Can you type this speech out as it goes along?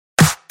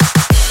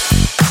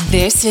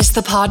This is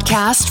the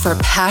podcast for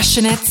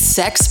passionate,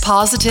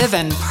 sex-positive,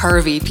 and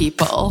pervy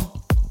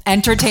people.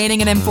 Entertaining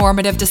and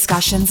informative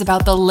discussions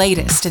about the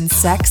latest in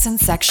sex and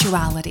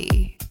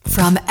sexuality.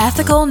 From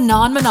ethical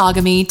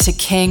non-monogamy to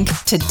kink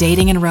to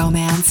dating and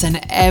romance and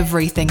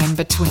everything in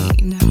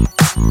between.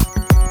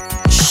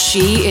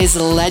 She is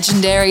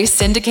legendary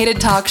syndicated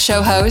talk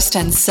show host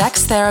and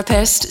sex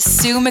therapist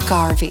Sue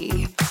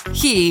McGarvey.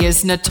 He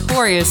is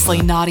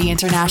notoriously naughty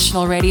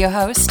international radio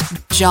host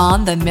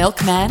John the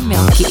Milkman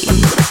Milky.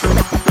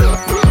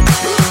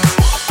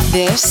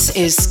 This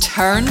is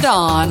Turned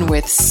On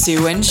with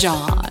Sue and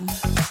John.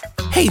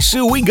 Hey,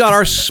 Sue, we got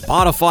our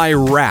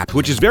Spotify Wrapped,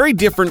 which is very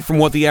different from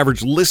what the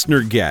average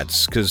listener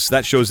gets, because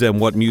that shows them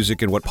what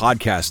music and what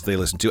podcasts they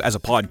listen to. As a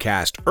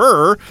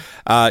podcaster,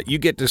 you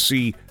get to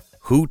see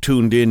who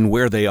tuned in,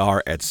 where they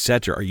are,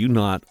 etc. Are you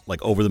not like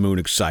over the moon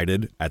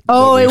excited at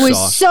what we it was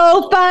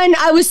saw? so fun.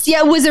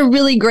 It was a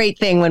really great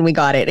thing when we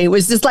got it. It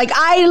was just like,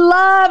 I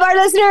love our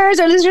listeners.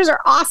 Our listeners are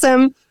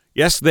awesome.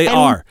 Yes, they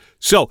are.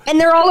 And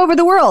they're all over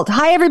the world.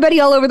 Hi, everybody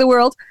all over the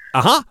world.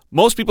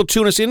 Most people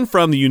tune us in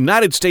from the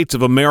United States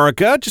of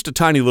America, just a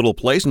tiny little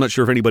place. I'm not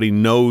sure if anybody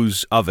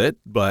knows of it,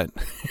 but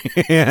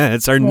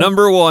it's our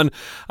number one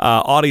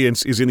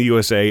audience is in the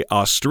USA.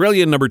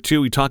 Australia, number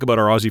two. We talk about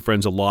our Aussie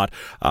friends a lot.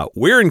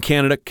 We're in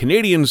Canada.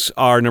 Canadians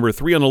are number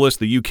three on the list,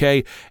 the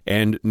UK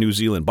and New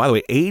Zealand. By the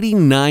way,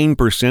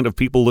 89% of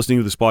people listening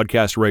to this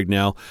podcast right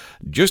now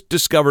just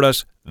discovered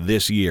us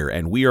this year,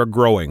 and we are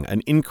growing.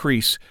 An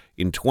increase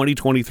in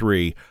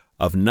 2023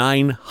 of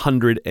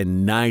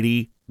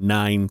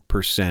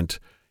 999%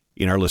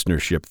 in our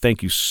listenership.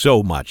 Thank you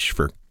so much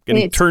for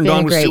getting turned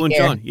on with Sue and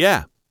John.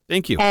 Yeah,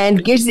 thank you.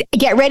 And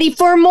get ready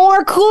for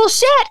more cool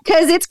shit,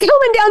 because it's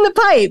coming down the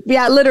pipe.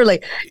 Yeah,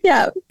 literally.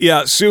 Yeah,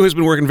 Sue has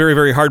been working very,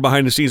 very hard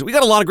behind the scenes. We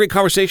got a lot of great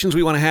conversations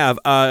we want to have.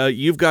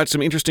 You've got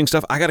some interesting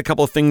stuff. I got a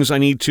couple of things I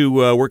need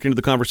to work into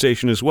the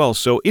conversation as well.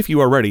 So if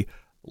you are ready,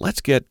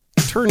 let's get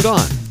turned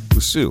on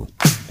with Sue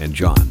and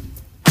John.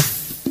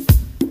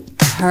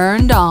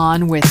 Turned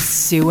On with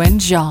Sue and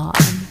John.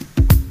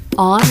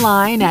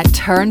 Online at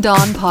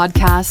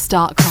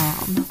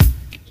turnedonpodcast.com.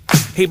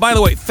 Hey, by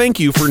the way, thank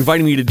you for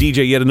inviting me to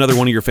DJ yet another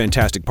one of your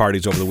fantastic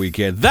parties over the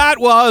weekend. That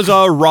was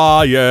a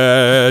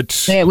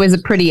riot. it was a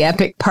pretty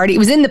epic party. It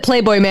was in the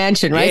Playboy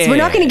Mansion, right? Yeah. So we're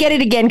not going to get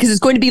it again because it's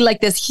going to be like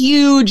this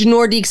huge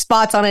Nordique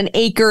spots on an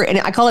acre. And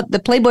I call it the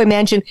Playboy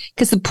Mansion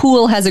because the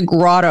pool has a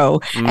grotto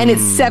and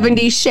it's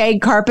 70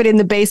 shag carpet in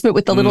the basement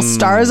with the little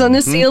stars on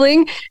the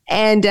ceiling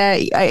and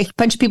a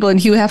bunch of people in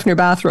Hugh Hefner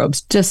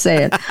bathrobes. Just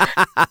saying.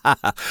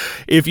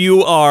 If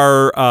you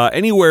are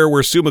anywhere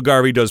where Sue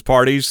McGarvey does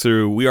parties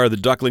through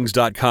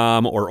wearetheducklings.com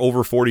or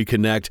Over 40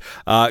 Connect,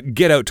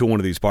 get out to one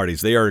of these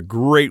parties. They are a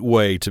great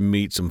way to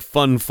meet some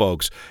fun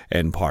folks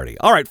and party.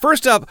 All right,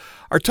 first up,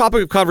 our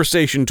topic of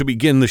conversation to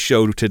begin the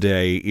show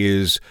today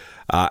is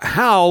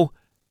how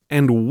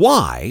and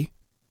why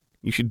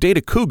you should date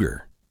a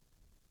cougar.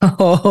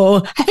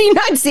 Oh, have you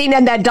not seen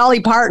that Dolly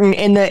Parton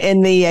in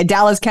the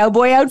Dallas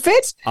Cowboy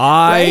outfit?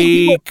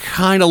 I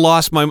kind of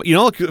lost my,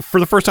 for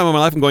the first time in my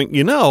life, I'm going,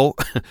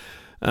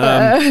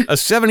 a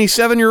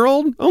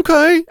 77-year-old?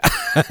 Okay.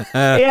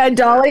 Yeah,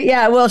 Dolly.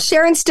 Yeah, well,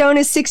 Sharon Stone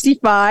is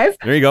 65.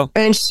 There you go.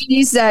 And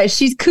she's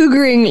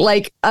cougaring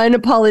like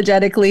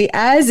unapologetically,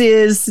 as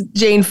is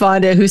Jane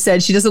Fonda, who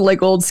said she doesn't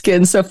like old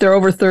skin, so if they're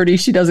over 30,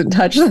 she doesn't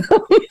touch them.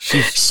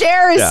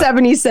 Cher is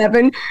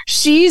 77.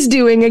 She's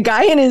doing a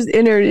guy in his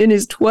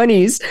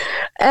 20s.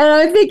 And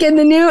I think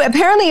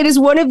apparently it is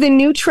one of the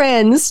new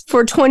trends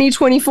for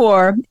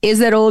 2024 is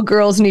that old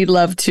girls need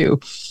love too.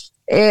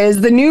 Is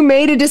the new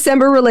May to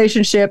December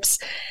relationships.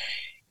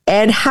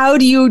 And how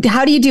do you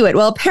do it?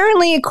 Well,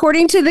 apparently,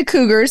 according to the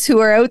cougars who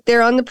are out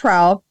there on the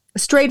prowl, a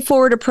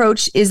straightforward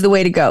approach is the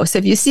way to go. So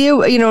if you see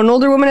an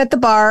older woman at the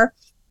bar,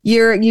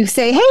 you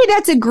say, "Hey,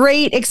 that's a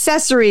great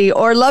accessory,"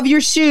 or "Love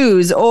your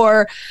shoes,"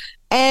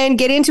 and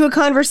get into a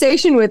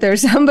conversation with her.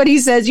 Somebody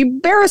says, "You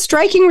bear a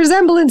striking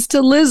resemblance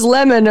to Liz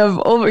Lemon of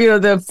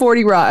the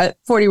 40 Rock,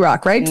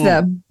 right? You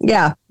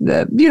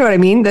know what I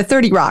mean? The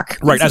 30 Rock."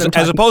 Right.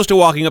 As opposed to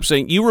walking up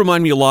saying, "You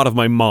remind me a lot of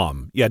my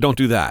mom." Yeah, don't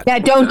do that. Yeah,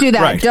 don't do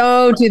that. Right.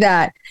 Don't do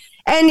that.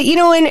 And,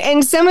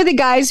 and some of the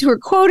guys who are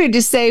quoted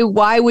to say,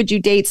 why would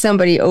you date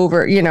somebody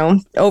over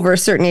a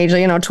certain age,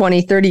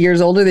 20, 30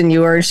 years older than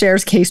you, or in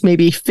Cher's case,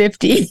 maybe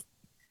 50.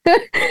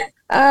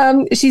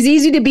 She's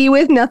easy to be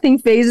with. Nothing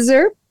phases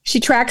her. She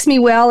tracks me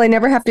well. I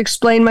never have to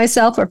explain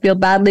myself or feel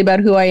badly about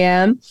who I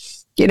am.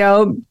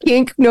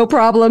 Kink, no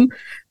problem.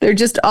 They're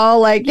just all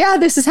like, yeah,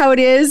 this is how it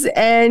is.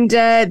 And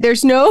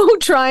there's no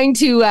trying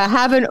to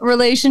have a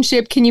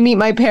relationship. Can you meet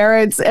my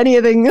parents?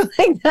 Anything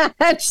like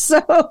that. So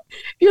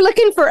if you're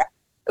looking for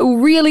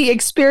really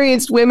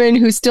experienced women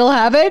who still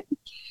have it,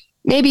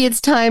 maybe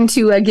it's time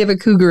to give a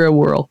cougar a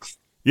whirl.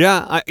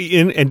 Yeah,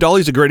 and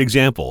Dolly's a great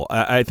example.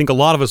 I think a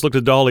lot of us looked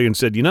at Dolly and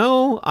said,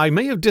 I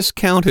may have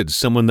discounted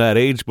someone that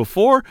age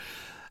before.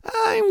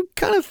 I'm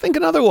kind of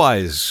thinking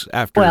otherwise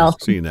after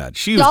seeing that.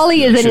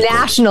 Dolly is a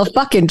national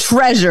fucking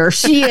treasure.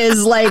 She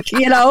is like,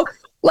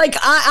 Like,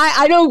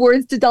 I know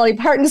words to Dolly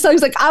Parton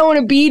songs. Like, I want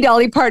to be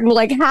Dolly Parton,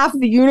 like half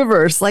the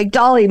universe. Like,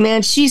 Dolly,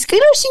 man, she's,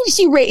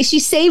 she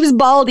saves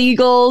bald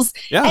eagles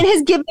and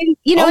has given,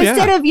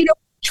 instead of,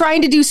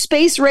 trying to do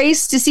space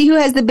race to see who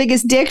has the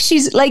biggest dick,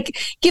 she's like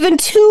given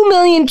 2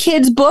 million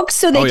kids books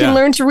so they can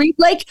learn to read.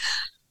 Like,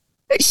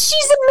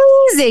 she's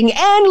amazing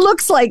and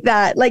looks like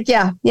that. Like,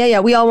 yeah.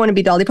 We all want to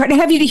be Dolly Parton.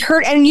 Have you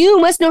heard? And you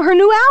must know her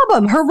new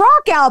album, her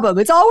rock album.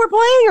 It's all we're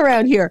playing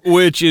around here.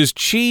 Which is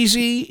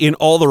cheesy in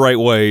all the right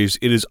ways.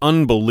 It is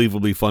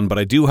unbelievably fun. But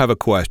I do have a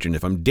question.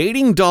 If I'm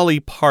dating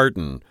Dolly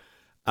Parton,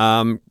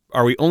 are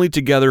we only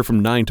together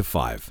from 9 to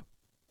 5?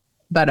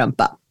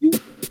 Ba-dum-ba.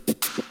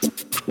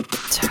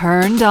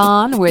 Turned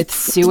On with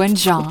Sue and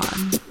John.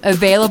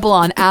 Available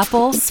on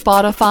Apple,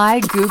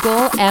 Spotify,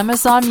 Google,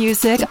 Amazon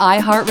Music,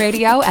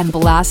 iHeartRadio, and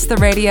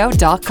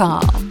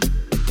blasttheradio.com.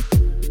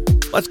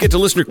 Let's get to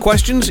listener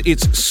questions.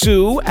 It's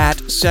Sue at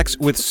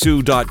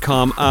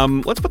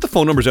sexwithsue.com. Let's put the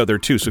phone numbers out there,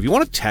 too. So if you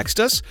want to text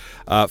us,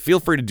 feel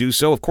free to do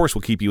so. Of course,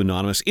 we'll keep you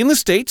anonymous. In the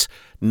States,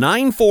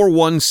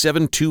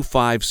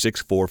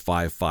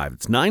 941-725-6455.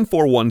 It's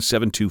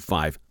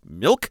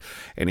 941-725-MILK.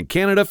 And in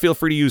Canada, feel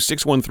free to use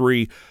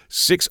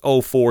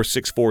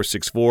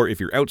 613-604-6464.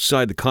 If you're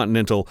outside the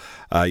continental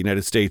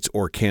United States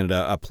or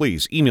Canada,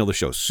 please email the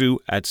show, Sue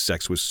at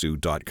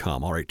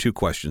sexwithsue.com. All right, 2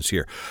 questions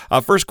here.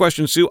 First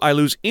question, Sue, I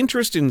lose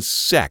interest in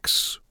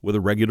sex with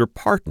a regular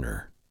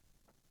partner.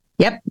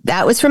 Yep,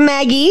 that was from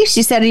Maggie.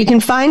 She said you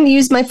can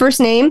use my first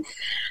name.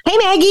 Hey,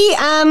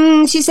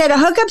 Maggie. She said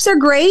hookups are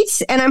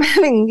great, and I'm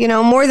having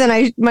more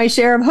than my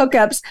share of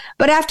hookups.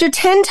 But after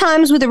 10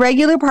 times with a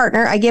regular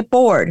partner, I get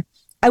bored.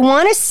 I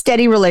want a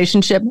steady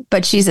relationship,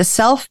 but she's a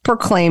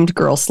self-proclaimed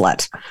girl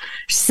slut.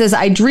 She says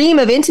I dream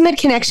of intimate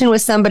connection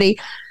with somebody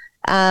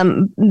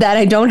that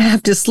I don't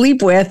have to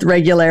sleep with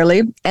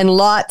regularly, and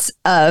lots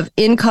of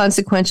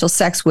inconsequential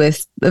sex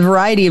with a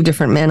variety of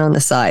different men on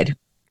the side.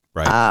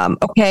 Right.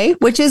 Okay,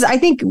 which is, I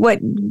think, what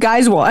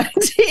guys want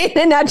in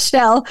a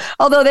nutshell,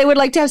 although they would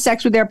like to have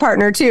sex with their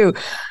partner too.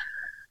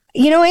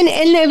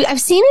 And I've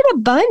seen it a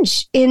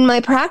bunch in my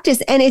practice,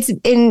 and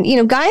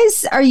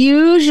guys are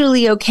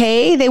usually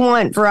okay. They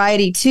want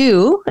variety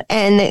too,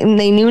 and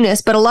they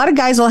newness, but a lot of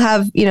guys will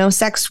have,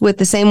 sex with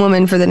the same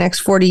woman for the next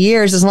 40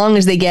 years, as long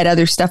as they get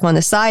other stuff on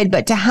the side.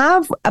 But to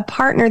have a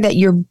partner that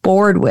you're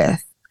bored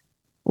with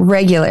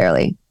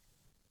regularly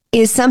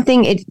is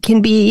something. It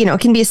can be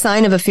a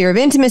sign of a fear of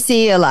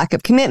intimacy, a lack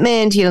of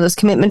commitment, those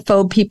commitment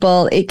phobe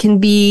people. It can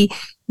be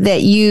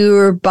that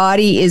your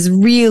body is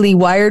really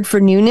wired for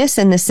newness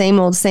and the same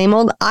old.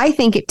 I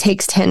think it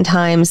takes 10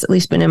 times, at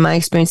least been in my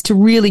experience, to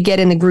really get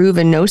in the groove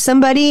and know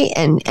somebody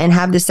and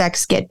have the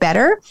sex get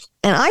better.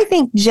 And I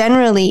think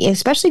generally,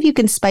 especially if you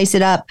can spice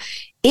it up,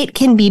 it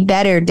can be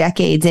better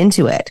decades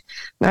into it.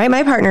 Right?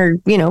 My partner,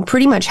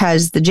 pretty much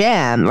has the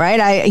jam,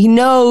 right? He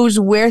knows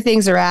where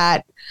things are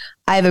at.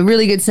 I have a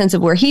really good sense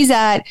of where he's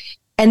at,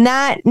 and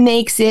that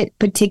makes it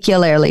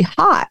particularly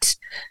hot.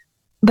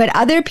 But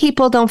other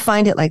people don't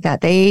find it like that.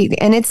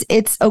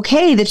 It's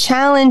okay. The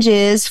challenge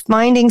is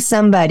finding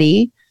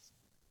somebody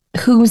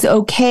who's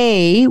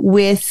okay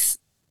with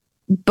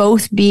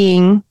both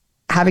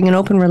having an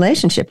open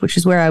relationship, which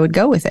is where I would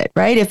go with it,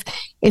 right?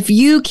 If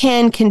you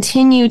can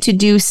continue to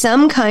do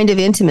some kind of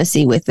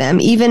intimacy with them,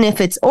 even if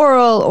it's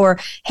oral or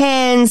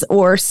hands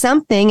or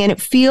something, and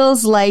it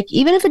feels like,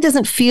 even if it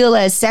doesn't feel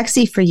as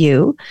sexy for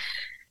you,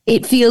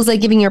 it feels like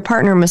giving your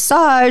partner a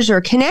massage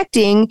or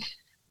connecting,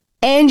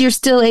 and you're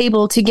still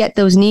able to get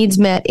those needs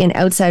met in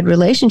outside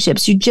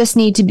relationships. You just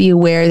need to be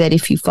aware that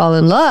if you fall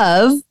in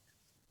love,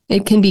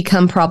 it can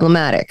become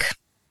problematic.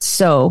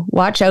 So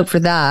watch out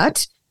for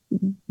that.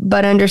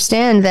 But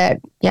understand that,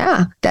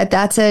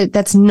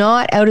 that's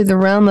not out of the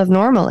realm of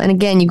normal. And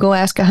again, you go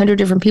ask 100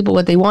 different people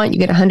what they want, you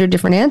get 100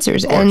 different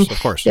answers. Of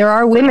course. There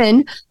are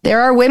women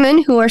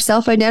who are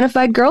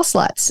self-identified girl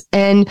sluts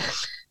and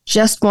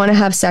just want to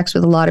have sex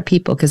with a lot of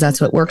people because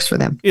that's what works for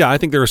them. Yeah, I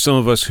think there are some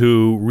of us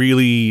who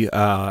really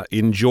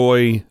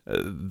enjoy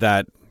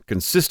that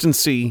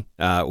consistency.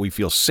 We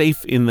feel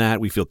safe in that.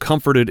 We feel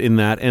comforted in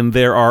that. And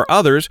there are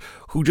others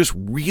who just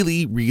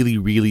really, really,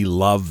 really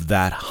love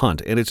that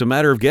hunt. And it's a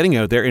matter of getting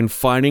out there and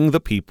finding the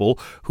people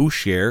who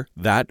share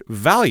that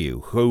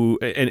value.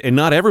 And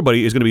not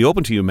everybody is going to be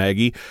open to you,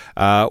 Maggie,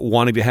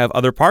 wanting to have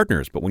other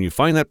partners. But when you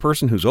find that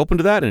person who's open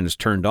to that and is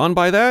turned on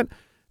by that,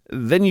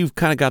 then you've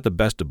kind of got the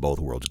best of both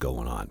worlds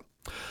going on.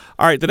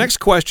 All right, the next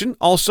question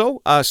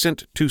also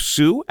sent to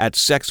Sue at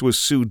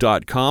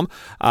sexwithsue.com.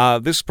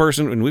 This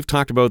person, and we've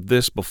talked about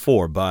this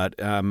before, but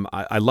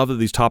I love that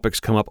these topics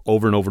come up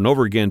over and over and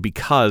over again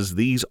because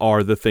these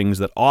are the things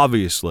that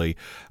obviously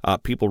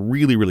people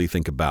really, really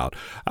think about.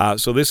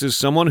 So this is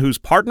someone whose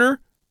partner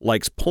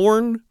likes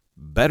porn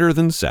better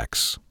than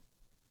sex.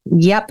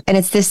 Yep, and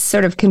it's this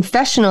sort of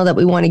confessional that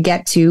we want to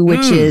get to,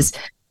 which is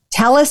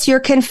tell us your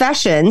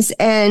confessions.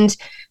 And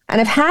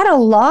I've had a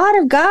lot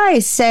of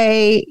guys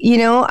say,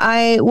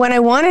 when I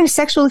want a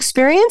sexual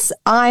experience,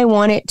 I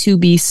want it to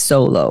be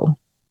solo.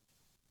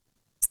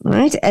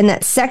 Right? And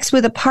that sex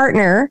with a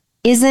partner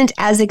isn't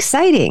as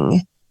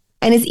exciting.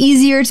 And it's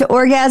easier to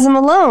orgasm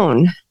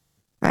alone,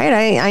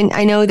 right?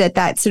 I know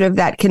that sort of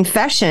that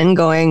confession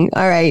going,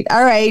 all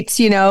right,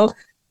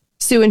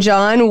 Sue and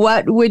John,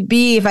 what would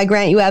be if I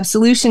grant you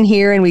absolution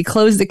here and we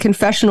close the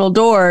confessional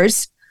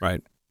doors?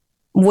 Right.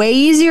 Way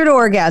easier to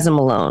orgasm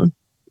alone.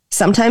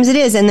 Sometimes it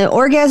is. And the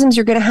orgasms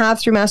you're going to have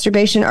through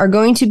masturbation are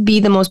going to be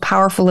the most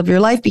powerful of your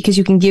life because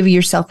you can give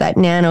yourself that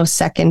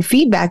nanosecond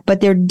feedback,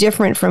 but they're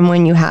different from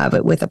when you have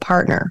it with a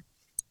partner.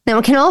 Now,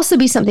 it can also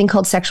be something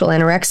called sexual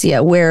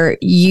anorexia, where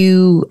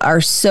you are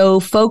so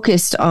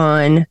focused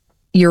on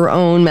your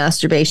own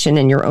masturbation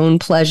and your own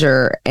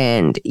pleasure,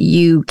 and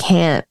you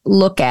can't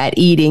look at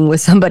eating with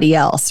somebody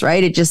else,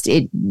 right?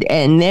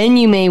 And then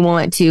you may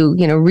want to,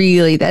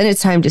 really, then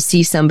it's time to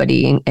see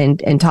somebody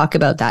and talk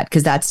about that,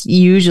 because that's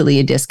usually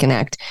a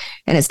disconnect,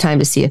 and it's time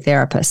to see a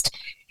therapist.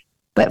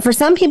 But for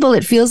some people,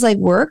 it feels like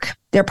work.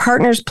 Their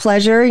partner's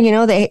pleasure,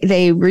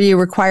 they really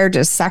required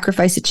to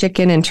sacrifice a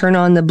chicken and turn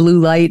on the blue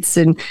lights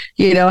and,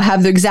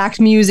 have the exact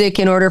music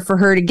in order for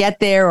her to get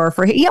there, or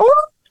for,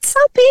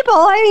 some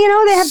people,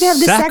 they have to have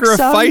the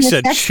sacrifice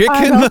sex song, a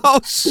chicken, though?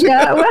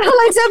 Yeah, well,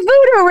 it's a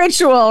voodoo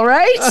ritual,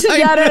 right?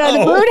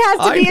 The moon has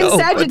to be in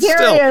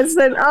Sagittarius,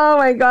 and oh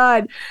my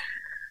God.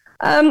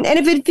 And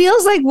if it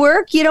feels like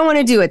work, you don't want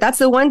to do it. That's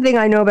the one thing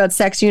I know about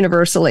sex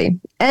universally.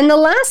 And the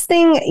last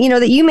thing,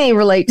 that you may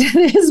relate to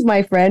this,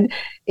 my friend,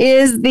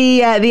 is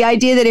the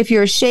idea that if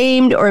you're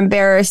ashamed or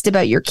embarrassed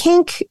about your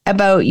kink,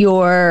 about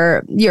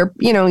your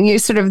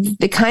sort of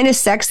the kind of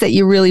sex that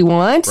you really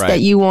want, right,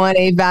 that you want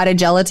a vat of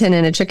gelatin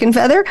and a chicken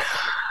feather,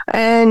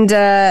 and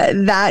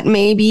that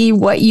may be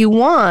what you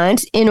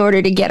want in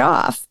order to get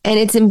off. And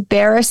it's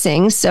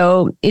embarrassing.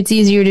 So it's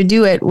easier to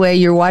do it where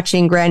you're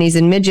watching grannies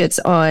and midgets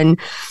on,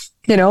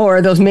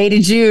 or those May to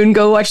June,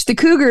 go watch the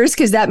Cougars,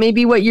 because that may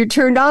be what you're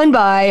turned on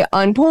by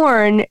on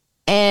porn,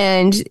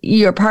 and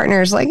your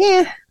partner's like,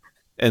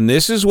 And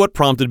this is what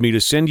prompted me to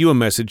send you a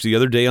message the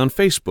other day on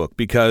Facebook,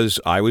 because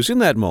I was in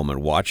that moment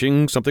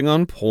watching something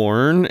on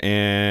porn,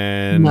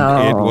 and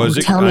it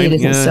was... Tell me it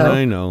isn't so.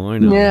 I know.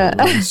 Yeah.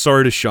 I'm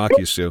sorry to shock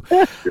you, Sue.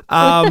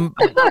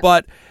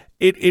 But...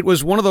 It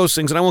was one of those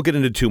things, and I won't get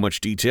into too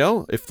much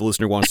detail if the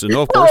listener wants to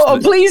know, of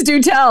course. Please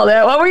do tell.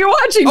 What were you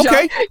watching, John?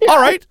 Okay, all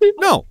right.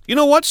 No, you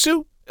know what,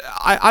 Sue?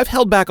 I've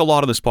held back a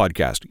lot on this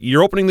podcast.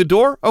 You're opening the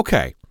door?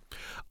 Okay.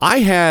 I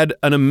had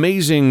an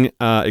amazing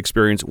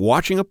experience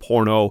watching a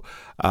porno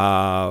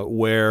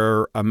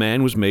where a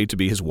man was made to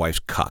be his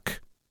wife's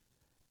cuck.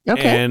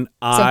 Okay. And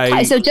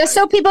so just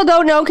so people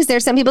don't know, because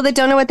there's some people that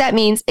don't know what that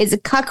means, is a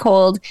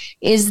cuckold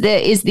is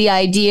the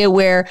idea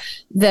where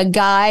the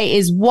guy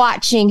is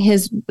watching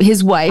his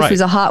wife, right, who's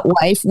a hot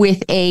wife,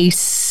 with a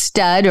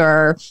stud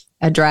or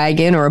a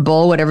dragon or a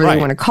bull, whatever they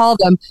want to call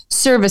them,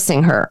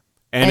 servicing her.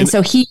 And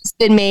so he's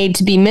been made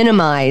to be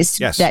minimized,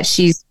 yes, that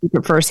she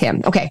prefers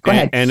him. Okay, go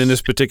ahead. And in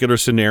this particular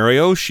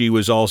scenario, she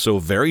was also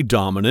very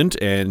dominant,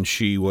 and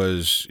she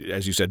was,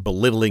 as you said,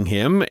 belittling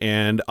him.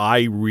 And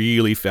I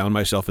really found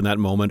myself in that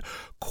moment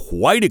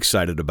quite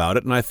excited about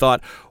it. And I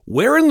thought,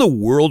 where in the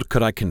world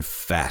could I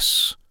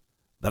confess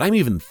that I'm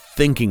even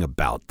thinking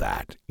about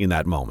that in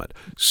that moment?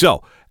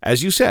 So,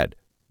 as you said,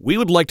 we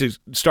would like to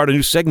start a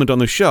new segment on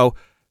the show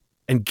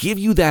and give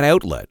you that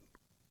outlet.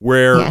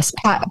 Where, yes,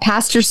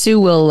 Pastor Sue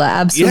will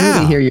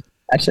absolutely hear your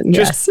question.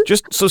 Just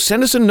so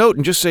send us a note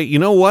and just say, you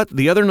know what?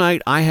 The other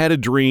night I had a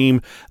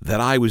dream that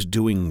I was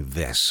doing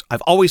this.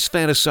 I've always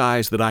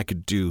fantasized that I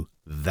could do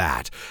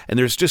that. And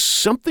there's just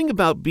something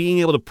about being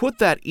able to put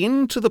that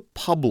into the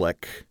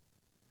public,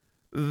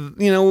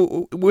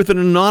 with an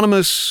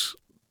anonymous...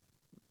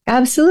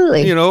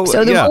 Absolutely.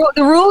 So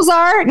the rules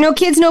are no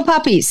kids, no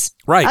puppies.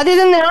 Right. Other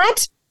than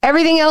that,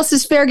 everything else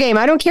is fair game.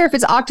 I don't care if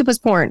it's octopus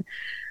porn.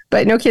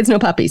 But no kids, no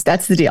puppies.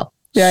 That's the deal.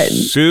 Right.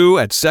 Sue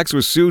at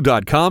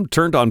sexwithsue.com,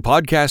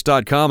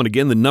 turnedonpodcast.com, and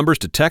again, the numbers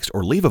to text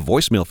or leave a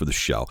voicemail for the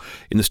show.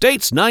 In the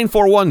States,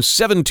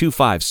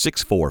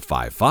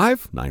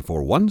 941-725-6455,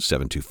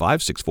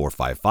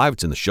 941-725-6455.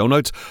 It's in the show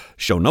notes,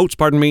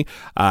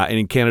 and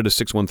in Canada,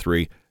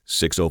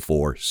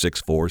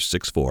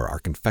 613-604-6464. Our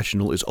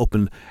confessional is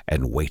open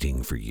and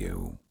waiting for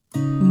you.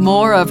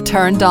 More of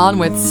Turned On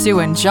with Sue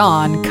and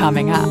John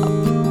coming up.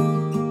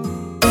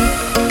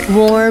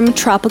 Warm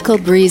tropical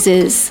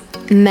breezes,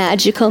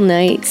 magical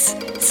nights,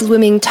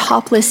 swimming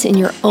topless in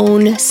your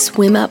own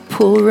swim-up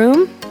pool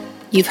room.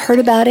 You've heard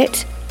about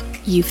it,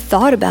 you've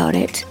thought about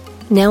it.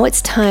 Now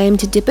it's time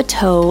to dip a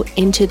toe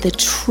into the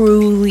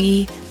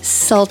truly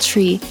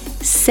sultry,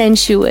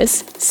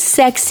 sensuous,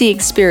 sexy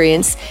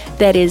experience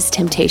that is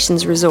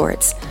Temptations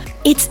Resorts.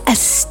 It's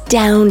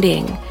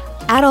astounding.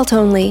 Adult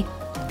only,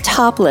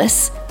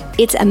 topless.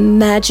 It's a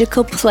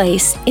magical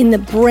place in the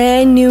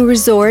brand new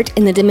resort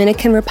in the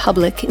Dominican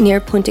Republic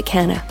near Punta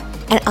Cana.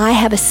 And I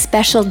have a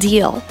special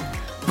deal.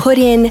 Put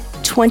in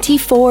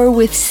 24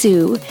 with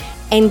Sue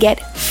and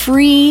get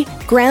free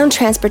ground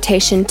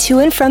transportation to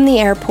and from the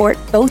airport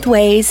both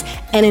ways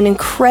and an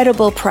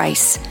incredible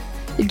price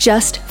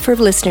just for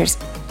listeners.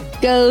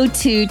 Go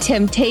to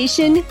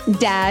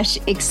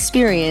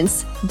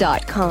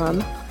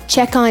temptation-experience.com.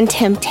 Check on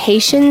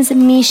Temptations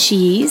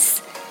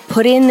Michis.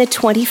 Put in the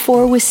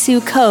 24 with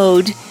Sue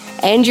code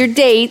and your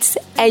dates,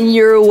 and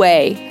you're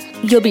away.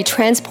 You'll be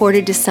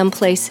transported to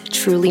someplace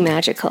truly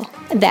magical.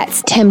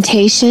 That's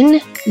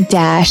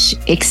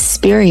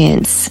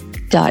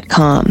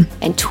temptation-experience.com.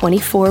 And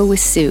 24 with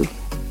Sue.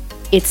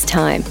 It's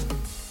time.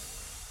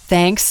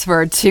 Thanks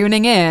for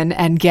tuning in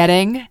and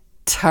getting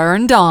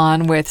turned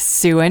on with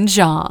Sue and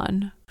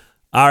John.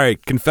 All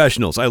right,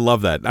 confessionals. I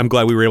love that. I'm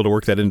glad we were able to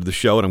work that into the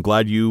show, and I'm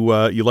glad you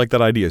like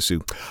that idea,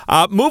 Sue.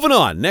 Moving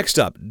on. Next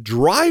up,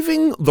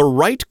 driving the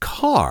right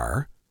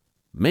car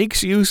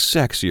makes you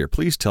sexier.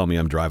 Please tell me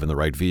I'm driving the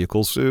right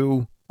vehicle,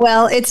 Sue.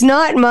 Well, it's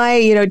not my,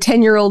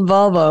 10-year-old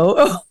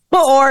Volvo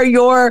or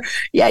your,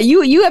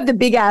 you have the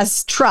big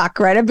ass truck,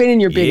 right? I've been in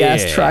your big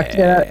ass truck.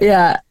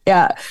 Yeah.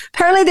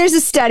 Apparently there's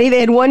a study.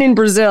 They had one in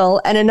Brazil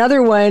and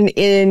another one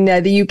in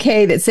the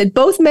UK that said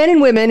both men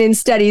and women in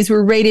studies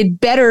were rated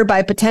better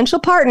by potential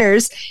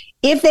partners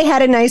if they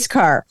had a nice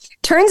car.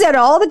 Turns out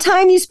all the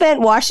time you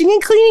spent washing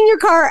and cleaning your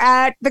car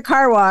at the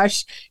car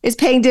wash is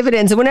paying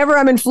dividends. And whenever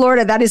I'm in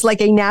Florida, that is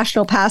like a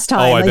national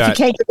pastime. You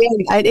can't get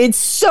in. It's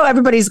so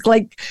everybody's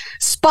like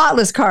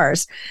spotless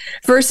cars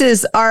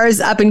versus ours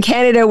up in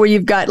Canada where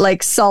you've got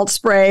like salt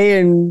spray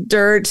and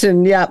dirt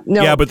and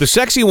Yeah, but the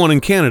sexy one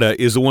in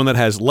Canada is the one that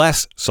has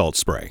less salt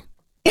spray.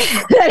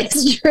 That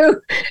is true.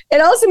 It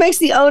also makes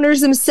the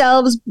owners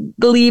themselves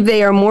believe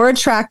they are more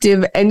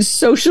attractive and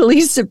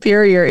socially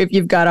superior if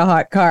you've got a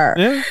hot car.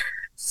 Yeah.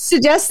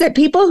 Suggests that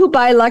people who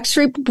buy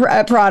luxury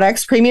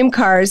products, premium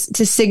cars,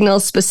 to signal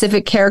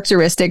specific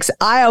characteristics.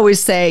 I always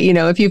say,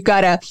 if you've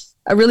got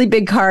a really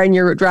big car and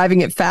you're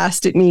driving it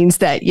fast, it means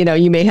that,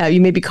 you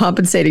may be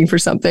compensating for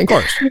something.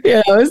 Of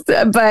course.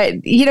 But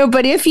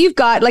if you've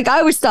got, like, I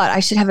always thought I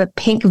should have a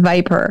pink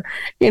Viper,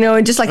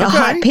 and just like a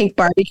hot pink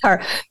Barbie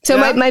car. So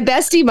my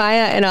bestie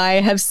Maya and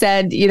I have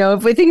said,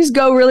 if things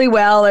go really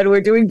well and we're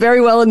doing very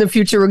well in the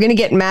future, we're going to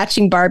get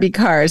matching Barbie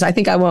cars. I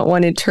think I want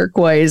one in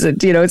turquoise and,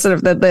 sort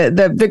of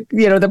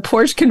the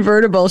Porsche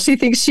convertible. She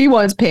thinks she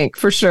wants pink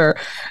for sure.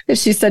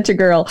 She's such a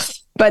girl.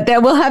 But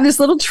then we'll have this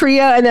little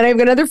trio, and then I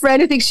have another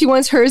friend who thinks she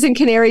wants hers in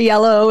canary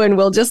yellow, and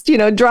we'll just,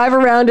 drive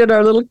around in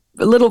our little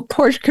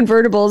Porsche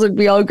convertibles and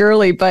be all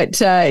girly. But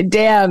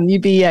damn,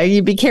 you'd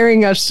be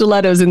carrying our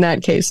stilettos in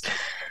that case.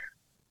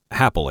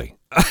 Happily.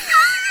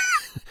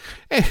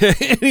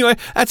 Anyway,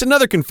 that's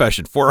another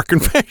confession for our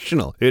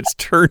confessional. It's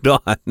Turned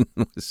On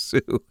with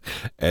Sue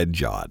and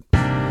John.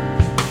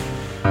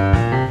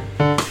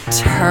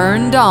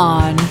 Turned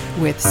On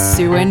with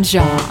Sue and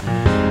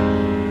John.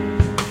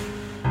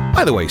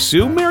 By the way,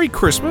 Sue, Merry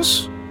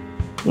Christmas.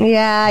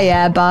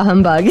 Yeah, bah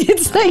humbug.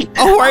 It's like,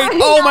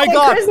 oh my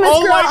God,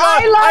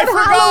 I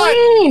love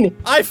Halloween.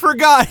 I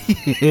forgot.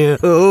 You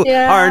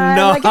are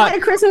not. I had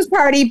a Christmas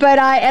party, but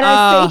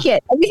I fake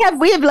it. We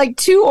have like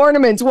two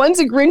ornaments. One's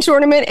a Grinch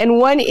ornament, and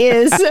one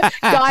is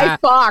Guy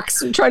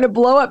Fawkes trying to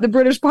blow up the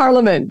British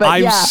Parliament. But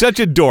I'm such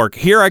a dork.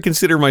 Here, I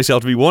consider myself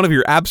to be one of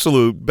your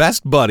absolute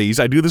best buddies.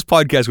 I do this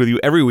podcast with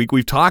you every week.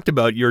 We've talked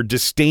about your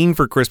disdain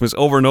for Christmas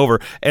over and over,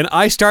 and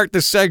I start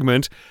the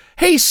segment.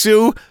 Hey,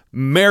 Sue,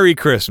 Merry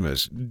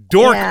Christmas.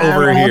 Dork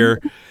over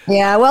here.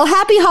 Yeah, well,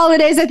 happy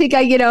holidays. I think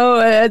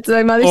it's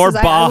my mother or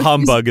says. Or bah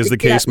humbug, as the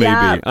case may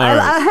be.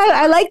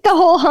 I like the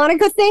whole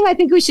Hanukkah thing. I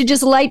think we should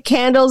just light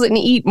candles and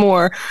eat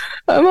more.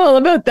 I'm all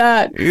about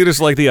that. You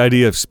just like the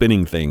idea of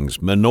spinning things,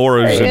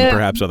 menorahs and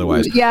perhaps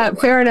otherwise. Yeah,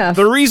 fair enough.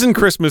 The reason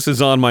Christmas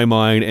is on my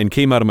mind and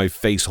came out of my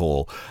face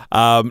hole.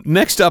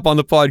 Next up on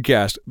the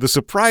podcast, the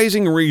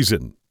surprising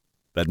reason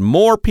that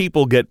more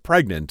people get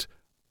pregnant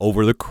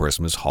over the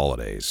Christmas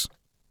holidays.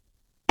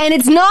 And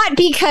it's not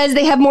because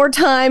they have more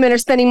time and are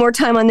spending more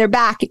time on their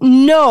back.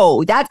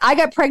 No, I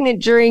got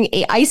pregnant during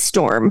a ice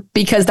storm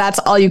because that's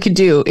all you could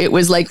do. It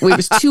was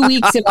 2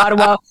 weeks in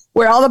Ottawa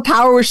where all the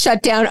power was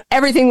shut down.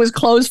 Everything was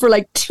closed for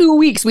 2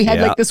 weeks. We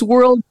had this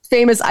world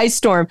famous ice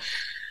storm.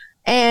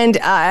 And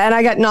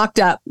I got knocked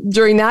up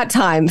during that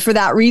time for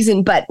that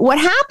reason. But what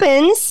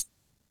happens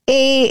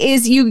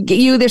is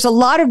there's a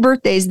lot of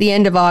birthdays the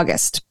end of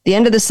August, the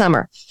end of the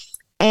summer.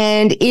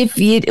 And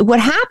what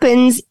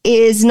happens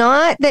is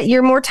not that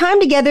you're more time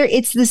together,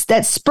 it's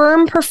that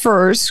sperm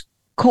prefers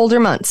colder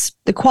months.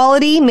 The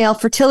quality, male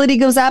fertility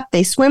goes up,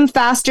 they swim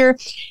faster,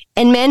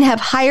 and men have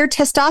higher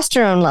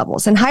testosterone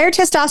levels. And higher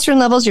testosterone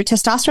levels, your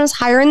testosterone is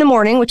higher in the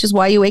morning, which is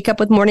why you wake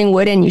up with morning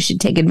wood and you should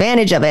take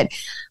advantage of it.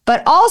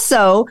 But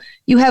also,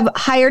 you have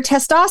higher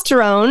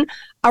testosterone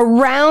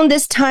around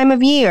this time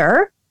of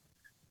year,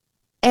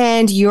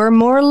 and you're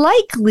more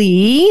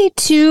likely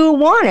to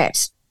want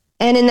it.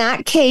 And in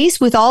that case,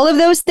 with all of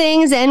those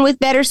things and with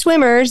better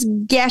swimmers,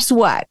 guess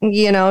what?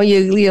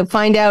 You'll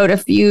find out a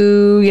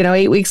few,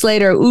 8 weeks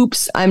later,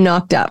 oops, I'm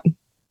knocked up.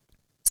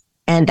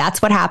 And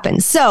that's what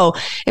happens. So,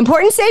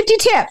 important safety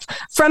tip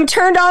from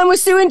Turned On with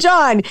Sue and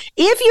John.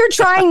 If you're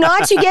trying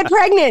not to get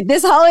pregnant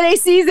this holiday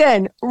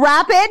season,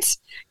 wrap it,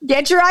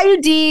 get your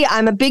IUD.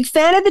 I'm a big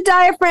fan of the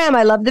diaphragm.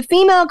 I love the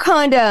female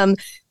condom.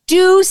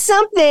 Do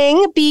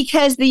something,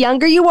 because the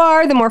younger you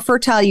are, the more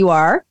fertile you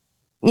are.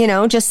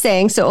 Just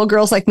saying. So old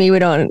girls like me, we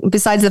don't,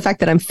 besides the fact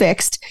that I'm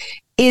fixed,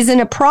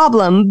 isn't a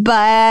problem,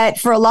 but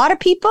for a lot of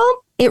people,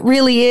 it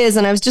really is.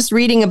 And I was just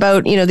reading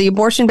about, the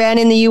abortion ban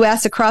in the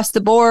U.S. across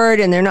the board,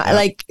 and they're not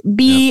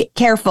be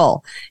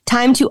careful.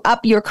 Time to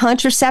up your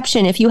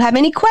contraception. If you have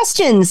any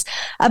questions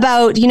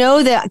about,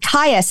 the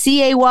Kaya,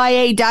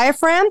 CAYA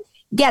diaphragm,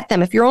 get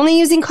them. If you're only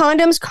using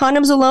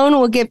condoms alone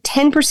will give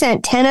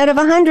 10%, 10 out of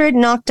 100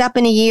 knocked up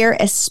in a year,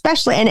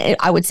 especially, and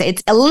I would say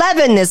it's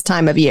 11 this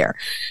time of year.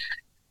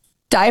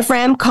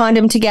 Diaphragm,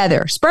 condom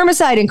together.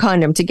 Spermicide and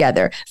condom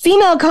together.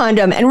 Female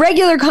condom and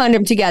regular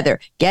condom together.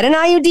 Get an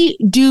IUD.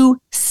 Do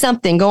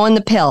something. Go on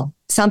the pill.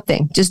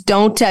 Something. Just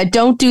don't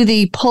do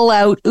the pull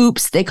out.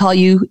 Oops, they call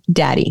you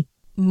daddy.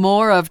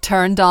 More of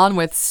Turned On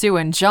with Sue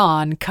and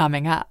John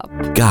coming up.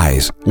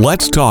 Guys,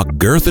 let's talk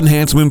girth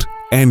enhancement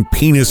and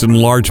penis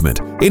enlargement.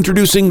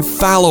 Introducing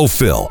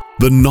Phallofill,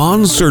 the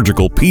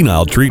non-surgical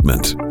penile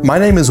treatment. My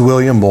name is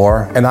William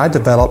Moore, and I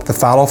developed the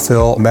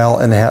Phallofill male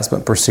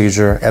enhancement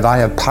procedure, and I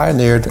have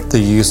pioneered the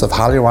use of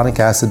hyaluronic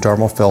acid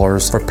dermal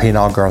fillers for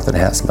penile growth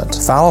enhancement.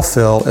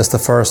 Phallofill is the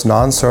first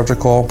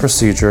non-surgical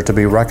procedure to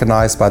be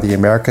recognized by the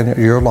American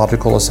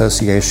Urological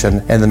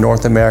Association and the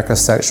North America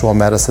Sexual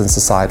Medicine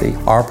Society.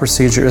 Our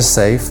procedure is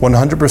safe,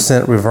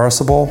 100%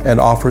 reversible, and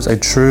offers a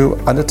true,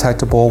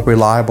 undetectable,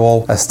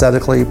 reliable,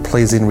 aesthetically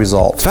pleasing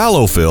result.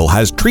 Phallofill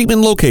has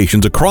treatment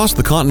locations across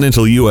the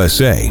continental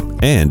USA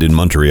and in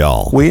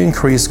Montreal. We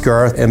increase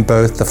girth in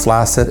both the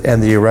flaccid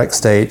and the erect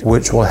state,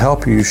 which will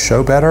help you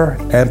show better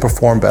and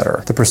perform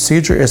better. The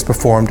procedure is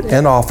performed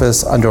in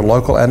office under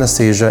local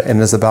anesthesia and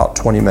is about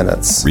 20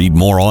 minutes. Read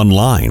more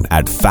online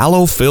at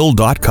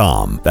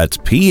phallofill.com. That's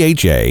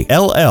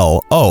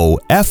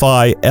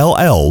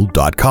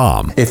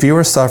PHALLOFILL.com. If you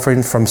are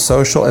suffering from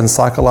social and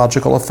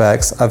psychological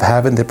effects of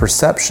having the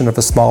perception of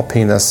a small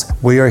penis,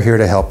 we are here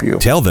to help you.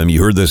 Tell them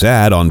you heard this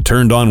ad on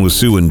Turned On with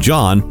Sue and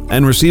John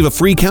and receive a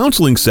free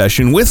counseling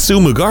session with Sue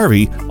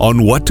McGarvey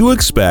on what to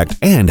expect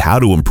and how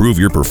to improve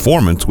your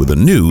performance with a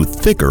new,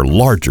 thicker,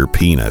 larger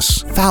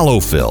penis.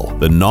 Phallofill,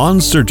 the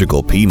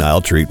non-surgical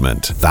penile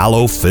treatment.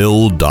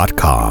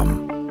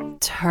 Phallofill.com.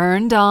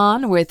 Turned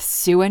On with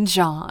Sue and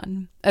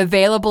John.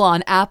 Available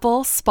on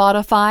Apple,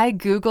 Spotify,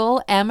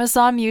 Google,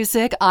 Amazon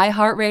Music,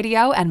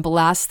 iHeartRadio, and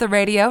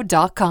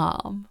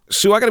blasttheradio.com.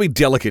 Sue, I got to be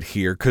delicate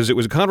here because it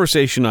was a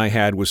conversation I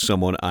had with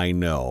someone I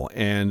know,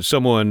 and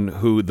someone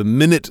who, the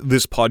minute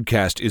this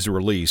podcast is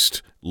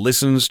released,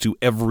 listens to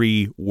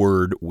every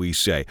word we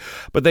say.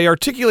 But they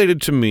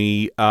articulated to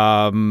me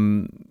a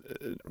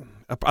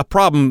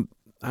problem.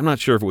 I'm not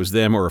sure if it was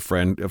them or a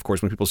friend. Of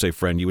course, when people say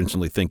friend, you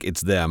instantly think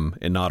it's them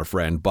and not a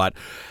friend. But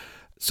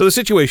so the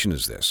situation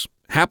is this.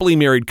 Happily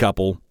married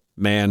couple,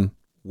 man,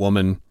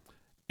 woman,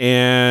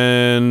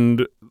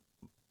 and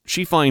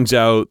she finds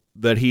out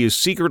that he has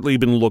secretly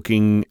been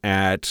looking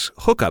at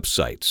hookup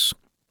sites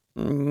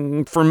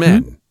for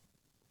men.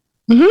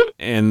 Mm-hmm.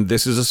 And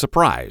this is a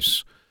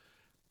surprise.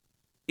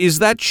 Is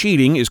that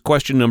cheating is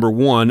question number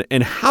one.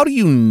 And how do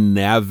you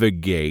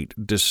navigate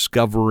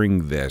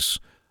discovering this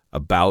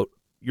about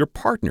your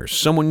partner,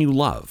 someone you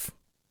love?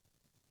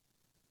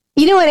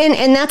 You know what?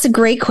 And that's a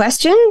great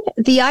question.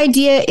 The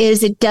idea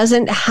is it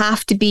doesn't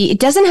have to be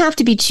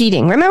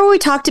cheating. Remember we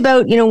talked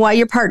about, why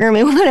your partner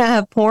may want to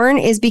have porn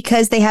is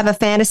because they have a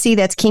fantasy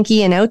that's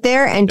kinky and out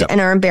there and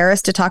are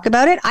embarrassed to talk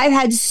about it. I've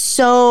had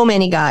so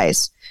many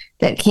guys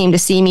that came to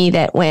see me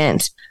that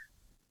went,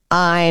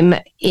 I'm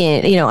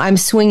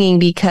swinging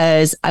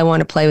because I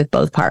want to play with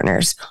both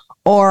partners,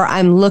 or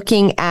I'm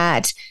looking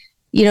at,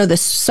 the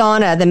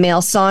sauna, the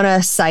male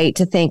sauna site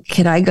to think,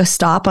 could I go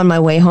stop on my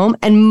way home?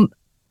 And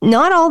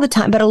not all the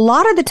time, but a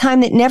lot of the time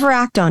they never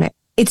act on it.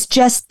 It's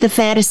just the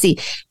fantasy.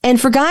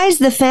 And for guys,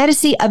 the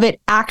fantasy of it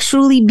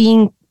actually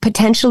being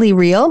potentially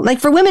real.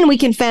 Like for women, I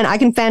can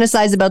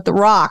fantasize about The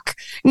Rock,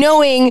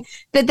 knowing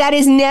that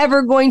is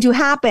never going to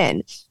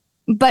happen.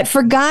 But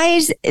for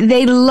guys,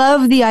 they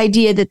love the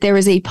idea that there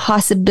is a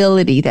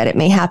possibility that it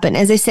may happen.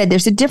 As I said,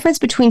 there's a difference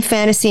between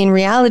fantasy and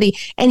reality.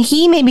 And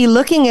he may be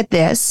looking at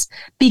this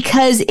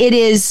because it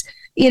is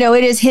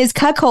his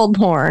cuckold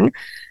porn,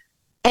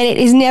 and it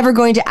is never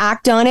going to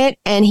act on it.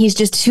 And he's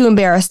just too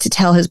embarrassed to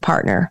tell his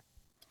partner.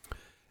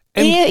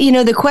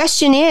 And, the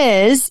question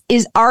is,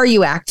 are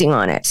you acting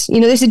on it?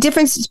 There's a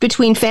difference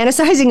between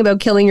fantasizing about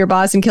killing your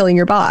boss and killing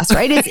your boss,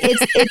 right?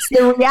 It's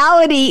the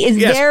reality is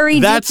very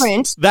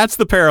different. That's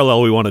the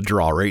parallel we want to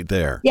draw right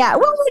there. Yeah.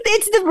 Well,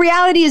 the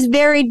reality is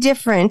very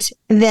different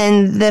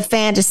than the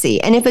fantasy.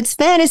 And if it's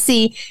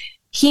fantasy,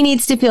 he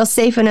needs to feel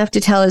safe enough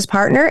to tell his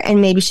partner,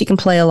 and maybe she can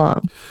play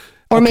along.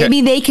 Or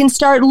maybe they can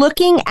start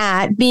looking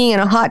at being in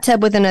a hot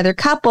tub with another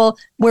couple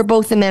where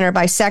both the men are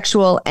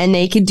bisexual, and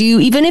they could do,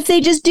 even if they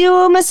just do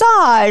a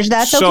massage,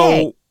 that's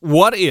okay. So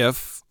what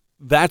if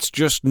that's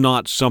just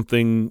not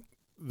something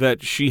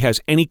that she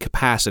has any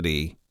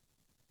capacity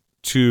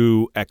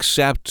to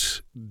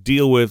accept,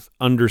 deal with,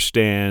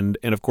 understand,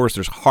 and of course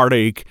there's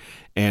heartache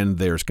and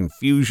there's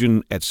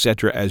confusion,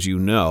 etc., as you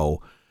know.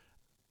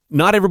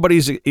 Not everybody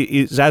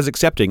is as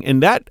accepting.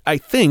 And that, I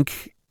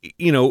think,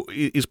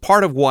 is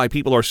part of why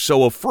people are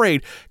so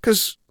afraid,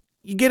 because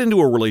you get into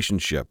a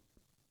relationship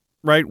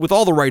right, with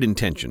all the right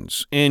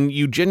intentions, and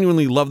you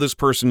genuinely love this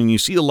person and you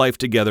see a life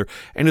together,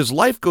 and as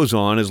life goes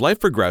on, as life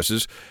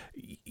progresses,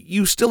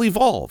 you still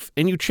evolve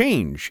and you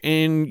change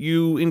and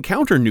you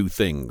encounter new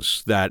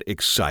things that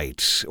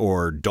excite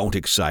or don't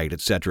excite,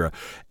 etc.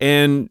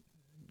 And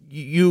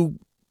you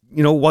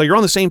know, while you're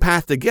on the same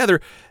path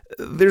together,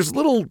 there's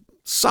little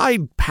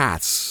side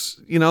paths,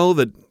 you know,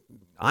 that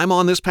I'm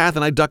on this path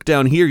and I duck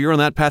down here, you're on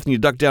that path and you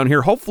duck down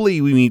here. Hopefully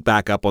we meet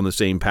back up on the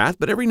same path,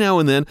 but every now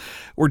and then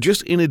we're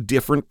just in a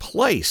different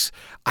place.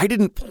 I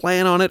didn't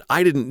plan on it,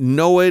 I didn't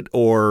know it,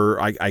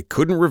 or I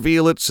couldn't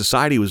reveal it.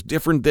 Society was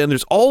different then.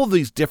 There's all of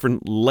these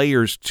different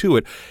layers to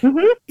it.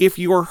 Mm-hmm. If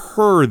you're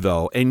her,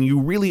 though, and you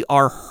really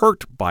are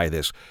hurt by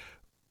this,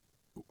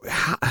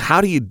 how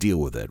do you deal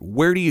with it?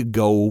 Where do you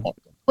go?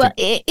 Well,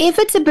 if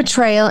it's a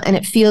betrayal and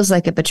it feels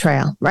like a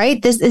betrayal,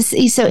 right?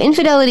 So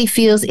infidelity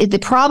feels, the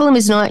problem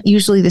is not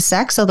usually the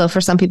sex, although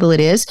for some people it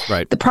is.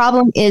 Right. The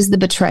problem is the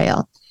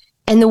betrayal.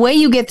 And the way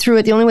you get through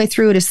it, the only way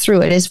through it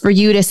is for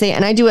you to say,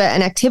 and I do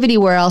an activity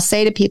where I'll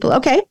say to people,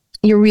 okay,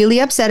 you're really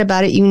upset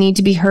about it. You need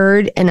to be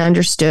heard and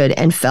understood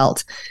and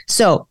felt.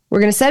 So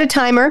we're going to set a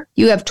timer.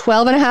 You have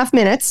 12 and a half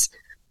minutes.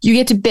 You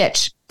get to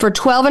bitch for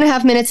 12 and a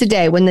half minutes a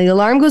day. When the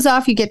alarm goes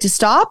off, you get to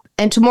stop.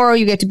 And tomorrow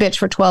you get to bitch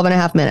for 12 and a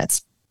half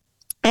minutes.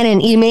 And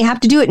then you may have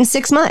to do it in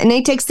 6 months. It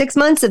may take 6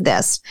 months of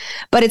this,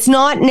 but it's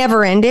not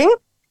never ending.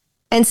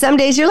 And some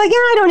days you're like, yeah,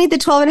 I don't need the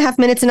 12 and a half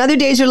minutes. And other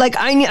days you're like,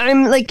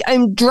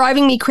 I'm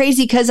driving me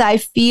crazy because I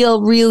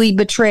feel really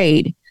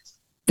betrayed.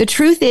 The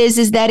truth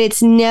is that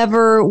it's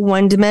never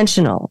one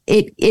dimensional.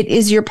 It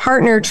is your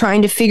partner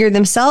trying to figure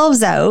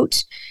themselves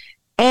out.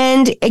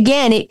 And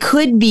again, it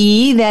could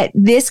be that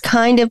this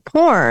kind of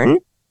porn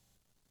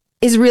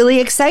is really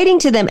exciting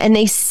to them and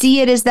they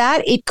see it as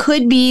that. It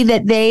could be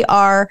that they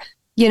are,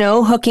 you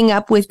know, hooking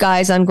up with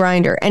guys on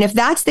Grindr. And if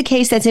that's the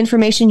case, that's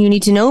information you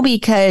need to know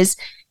because,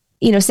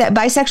 you know,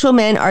 bisexual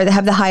men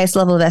have the highest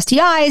level of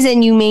STIs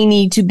and you may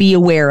need to be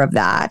aware of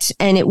that.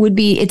 And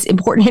it's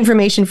important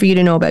information for you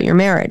to know about your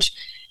marriage.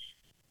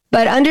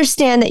 But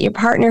understand that your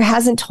partner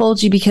hasn't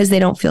told you because they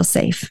don't feel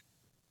safe.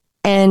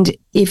 And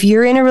if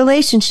you're in a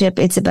relationship,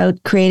 it's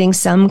about creating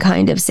some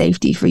kind of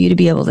safety for you to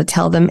be able to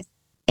tell them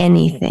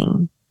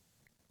anything.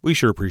 We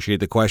sure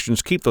appreciate the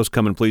questions. Keep those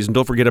coming, please. And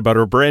don't forget about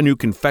our brand new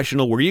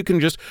confessional where you can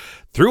just,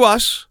 through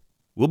us,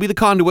 we'll be the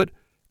conduit,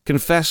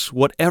 confess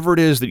whatever it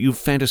is that you've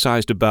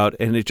fantasized about,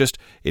 and it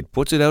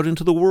puts it out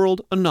into the world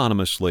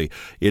anonymously.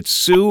 It's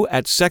Sue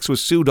at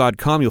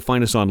sexwithsue.com. You'll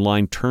find us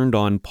online,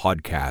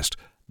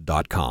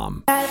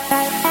 turnedonpodcast.com.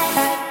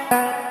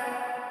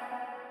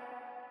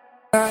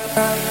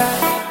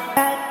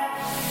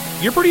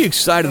 You're pretty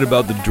excited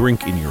about the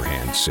drink in your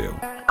hand, Sue.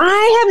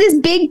 I have this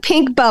big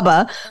pink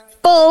Bubba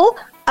full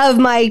of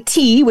my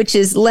tea, which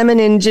is lemon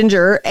and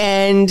ginger,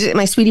 and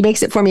my sweetie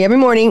makes it for me every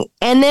morning.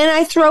 And then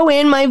I throw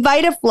in my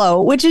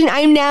VitaFlow, which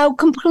I'm now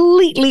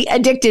completely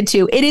addicted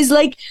to. It is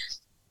like,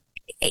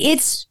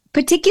 it's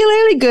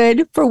particularly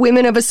good for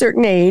women of a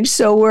certain age.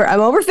 So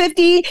I'm over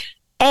 50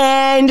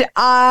 and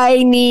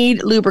I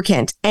need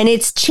lubricant, and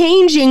it's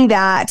changing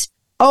that.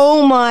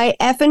 Oh my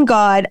effing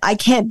God, I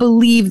can't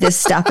believe this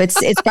stuff.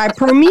 It's by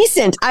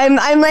Permescent. I'm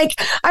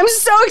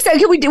so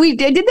excited.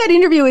 I did that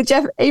interview with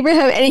Jeff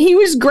Abraham and he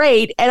was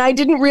great. And I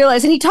didn't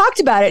realize, and he talked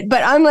about it,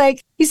 but I'm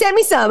like, he sent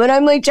me some and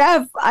I'm like,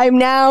 Jeff, I'm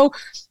now,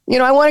 you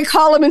know, I want to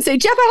call him and say,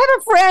 Jeff, I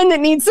have a friend that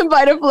needs some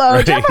VitaFlow.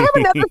 Right. Jeff, I have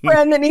another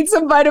friend that needs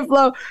some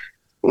VitaFlow.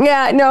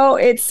 Yeah, no,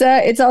 it's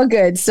all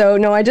good. So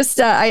no, I just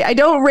I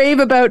don't rave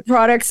about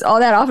products all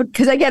that often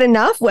because I get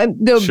enough.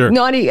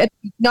 The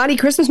naughty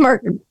Christmas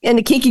market and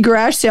the kinky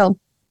garage sale,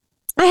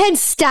 I had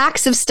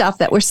stacks of stuff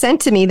that were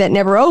sent to me that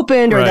never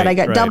opened or that I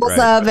got doubles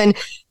of and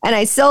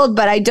I sold,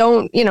 but I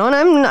don't, you know, and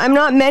I'm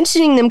not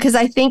mentioning them because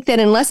I think that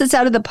unless it's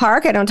out of the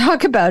park, I don't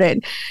talk about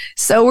it.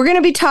 So we're going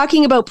to be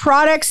talking about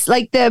products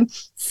like the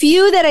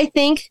few that I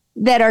think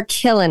that are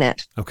killing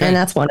it. Okay. And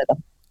that's one of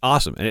them.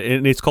 Awesome.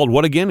 And it's called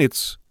what again?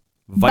 It's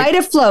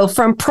VitaFlow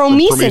from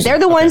Promescent. They're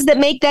the ones that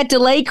make that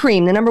delay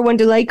cream, the number one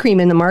delay cream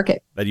in the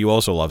market. That you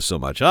also love so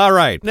much. All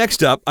right.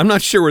 Next up, I'm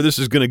not sure where this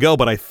is going to go,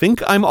 but I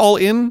think I'm all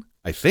in.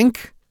 I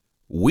think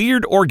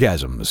weird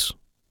orgasms.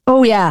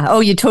 Oh, yeah.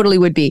 Oh, you totally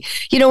would be.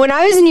 You know, when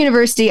I was in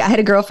university, I had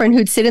a girlfriend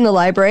who'd sit in the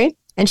library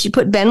and she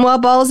put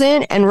Benoit balls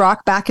in and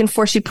rock back and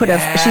forth. She'd put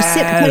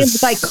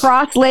it like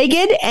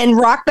cross-legged and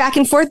rock back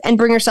and forth and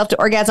bring herself to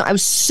orgasm. I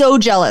was so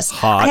jealous.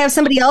 Hot. I have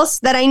somebody else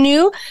that I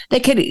knew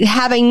that could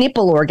have a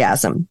nipple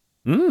orgasm.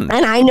 And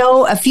I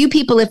know a few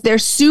people, if they're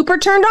super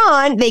turned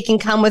on, they can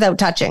come without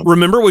touching.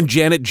 Remember when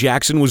Janet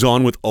Jackson was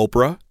on with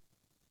Oprah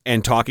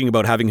and talking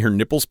about having her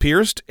nipples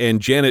pierced?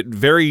 And Janet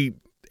very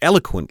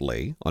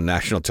eloquently on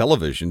national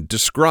television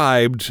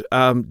described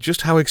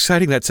just how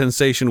exciting that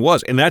sensation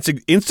was. And that's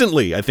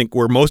instantly, I think,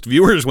 where most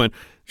viewers went,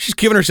 she's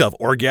giving herself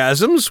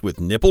orgasms with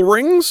nipple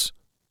rings?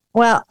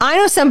 Well, I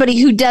know somebody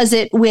who does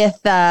it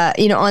with,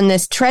 on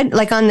this tread,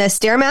 like on the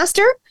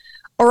Stairmaster.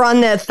 Or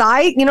on the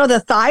thigh,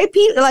 the thigh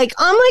piece. Like,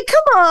 I'm like,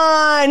 come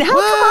on. How come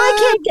I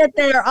can't get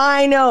there?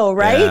 I know,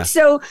 right? Yeah.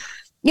 So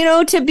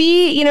to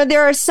be,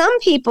 there are some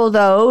people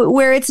though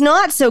where it's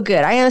not so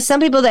good. I know some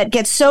people that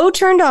get so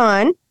turned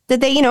on that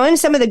they, and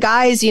some of the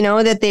guys,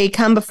 that they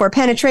come before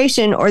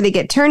penetration or they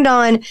get turned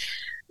on,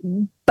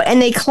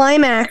 and they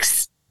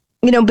climax,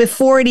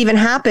 before it even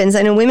happens.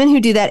 I know women who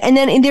do that, and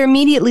then they're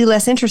immediately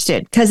less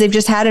interested because they've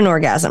just had an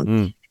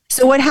orgasm.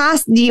 So what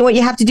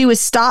you have to do is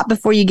stop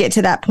before you get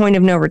to that point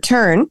of no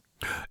return.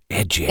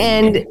 Edging.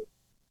 And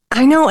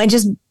I know, and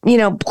just,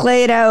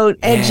 play it out,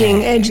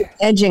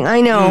 edging.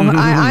 I know.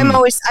 I'm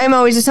always,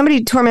 if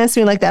somebody torments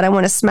me like that, I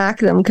want to smack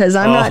them because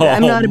I'm not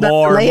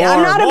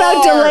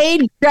about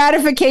delayed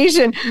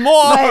gratification.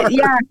 But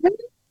yeah,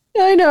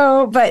 I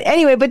know. But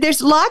anyway,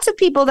 there's lots of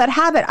people that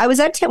have it.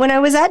 When I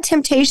was at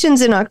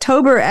Temptations in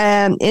October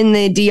in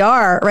the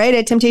DR, right,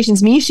 at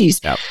Temptations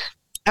Michis. Yep.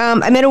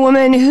 I met a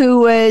woman who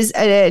was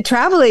a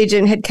travel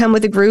agent, had come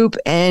with a group,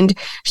 and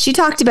she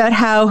talked about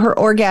how her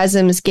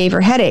orgasms gave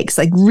her headaches,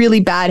 like really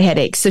bad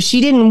headaches. So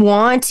she didn't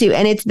want to,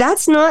 and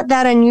that's not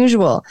that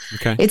unusual.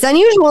 Okay. It's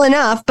unusual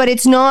enough, but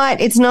it's not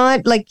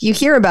like you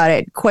hear about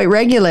it quite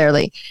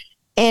regularly.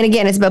 And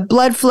again, it's about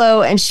blood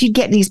flow, and she'd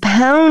get these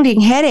pounding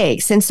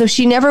headaches. And so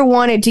she never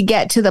wanted to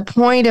get to the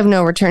point of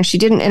no return. She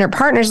didn't. And her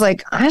partner's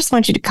like, I just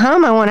want you to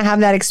come. I want to have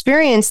that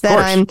experience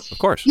that of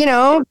course.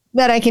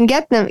 That I can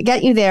get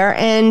you there.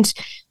 And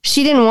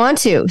she didn't want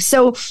to.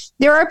 So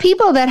there are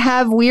people that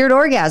have weird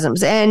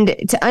orgasms, and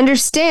to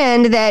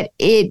understand that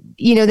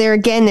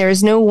there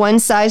is no one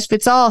size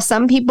fits all.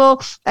 Some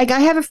people, like I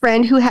have a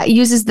friend who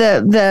uses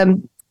the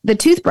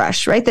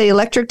toothbrush, right? The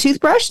electric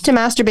toothbrush to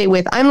masturbate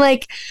with. I'm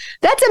like,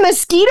 that's a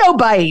mosquito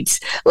bite.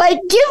 Like,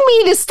 give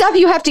me the stuff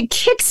you have to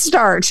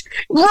kickstart.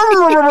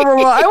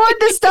 I want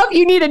the stuff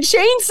you need a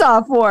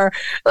chainsaw for.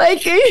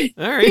 Like, right.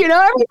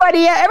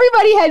 Everybody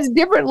has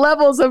different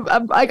levels of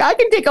like, I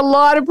can take a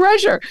lot of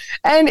pressure.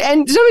 And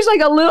so it's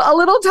like a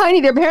little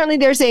tiny, apparently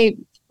there's a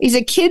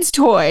kid's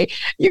toy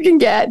you can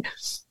get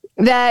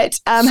that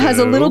has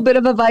a little bit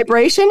of a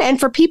vibration. And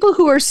for people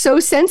who are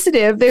so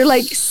sensitive, they're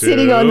like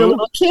sitting on the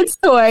little kid's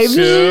toy.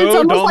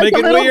 Don't make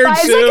it weird,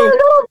 Sue.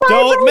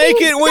 Don't make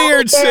it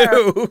weird,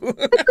 Sue.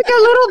 It's like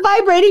a little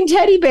vibrating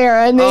teddy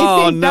bear. And they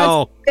think that's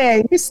the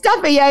thing.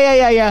 Stuff it.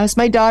 Yeah. It's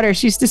my daughter.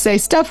 She used to say,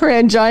 stuff her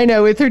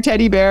angina with her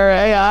teddy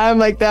bear. I'm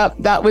like,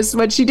 that was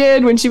what she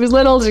did when she was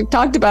little. She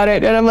talked about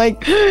it. And I'm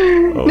like,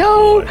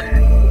 no.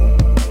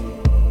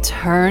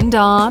 Turned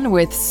On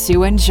with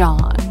Sue and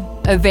John.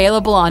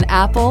 Available on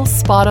Apple,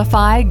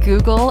 Spotify,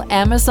 Google,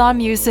 Amazon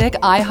Music,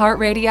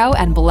 iHeartRadio,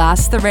 and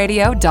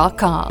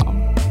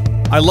blasttheradio.com.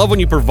 I love when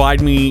you provide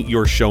me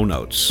your show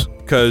notes,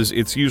 because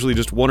it's usually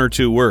just one or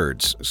two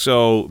words.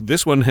 So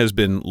this one has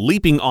been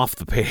leaping off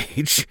the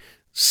page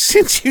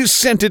since you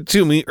sent it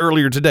to me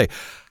earlier today.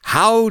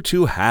 How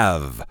to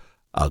have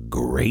a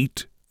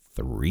great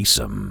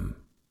threesome.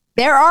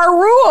 There are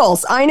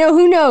rules. I know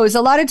who knows.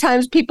 A lot of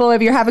times people,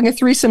 if you're having a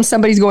threesome,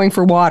 somebody's going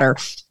for water,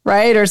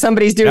 right? Or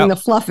somebody's doing the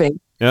fluffing.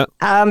 Yeah.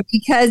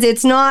 Because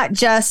it's not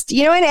just,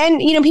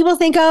 and people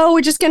think, oh,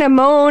 we're just going to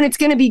moan. It's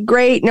going to be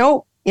great.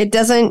 No, it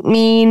doesn't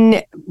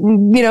mean,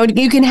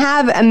 you can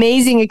have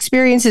amazing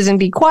experiences and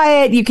be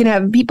quiet. You can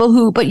have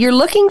people but you're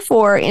looking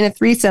for in a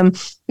threesome,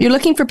 you're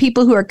looking for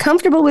people who are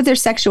comfortable with their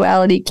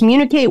sexuality,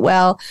 communicate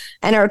well,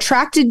 and are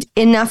attracted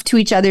enough to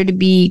each other to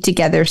be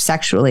together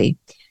sexually.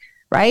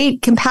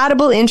 Right?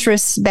 Compatible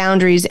interests,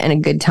 boundaries, and a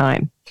good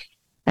time.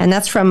 And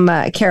that's from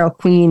Carol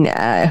Queen,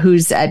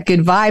 who's at Good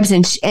Vibes.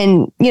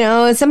 And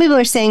some people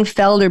are saying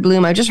Feld or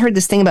Bloom. I just heard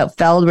this thing about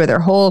Feld where their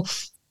whole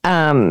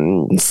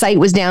site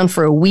was down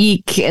for a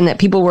week and that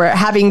people were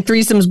having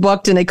threesomes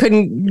booked and they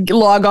couldn't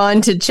log on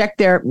to check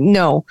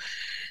no.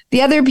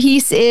 The other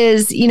piece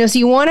is, so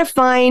you want to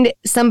find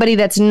somebody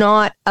that's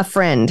not a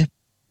friend.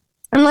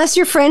 Unless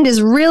your friend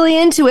is really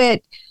into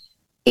it,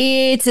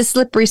 it's a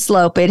slippery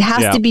slope. It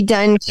has to be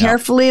done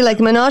carefully. Yeah. Like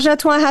menage a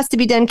trois has to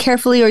be done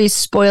carefully or you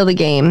spoil the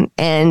game.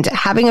 And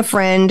having a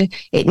friend,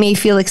 it may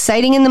feel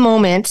exciting in the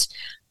moment,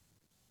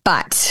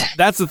 but...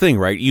 That's the thing,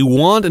 right? You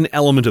want an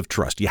element of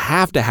trust. You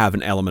have to have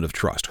an element of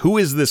trust. Who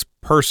is this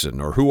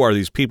person or who are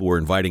these people we're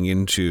inviting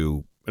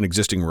into an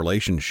existing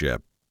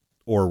relationship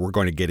or we're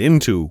going to get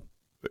into,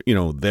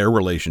 their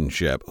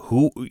relationship?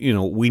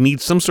 We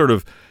need some sort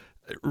of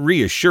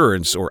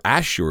reassurance or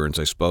assurance,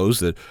 I suppose,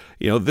 that,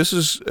 this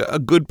is a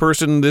good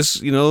person. This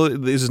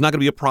is not going to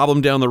be a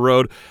problem down the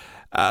road.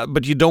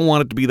 But you don't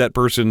want it to be that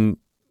person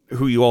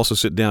who you also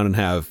sit down and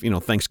have,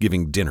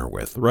 Thanksgiving dinner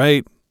with,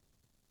 right?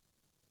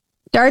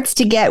 Starts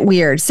to get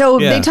weird. So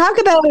they talk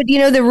about,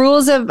 the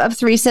rules of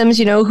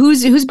threesomes,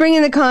 who's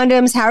bringing the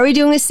condoms? How are we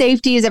doing with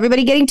safety? Is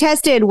everybody getting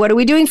tested? What are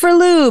we doing for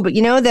lube?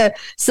 The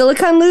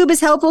silicone lube is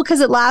helpful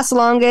because it lasts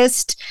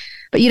longest.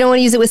 But you don't want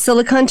to use it with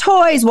silicone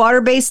toys.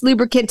 Water-based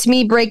lubricant, to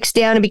me, breaks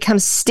down and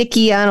becomes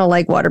sticky. I don't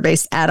like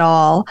water-based at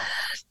all.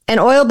 And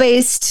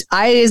oil-based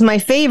is my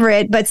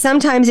favorite, but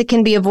sometimes it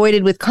can be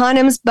avoided with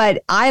condoms.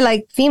 But I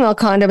like female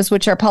condoms,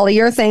 which are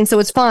polyurethane, so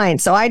it's fine.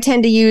 So I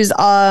tend to use,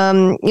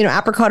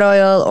 apricot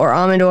oil or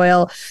almond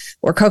oil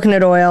or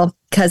coconut oil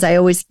because I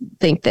always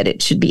think that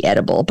it should be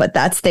edible. But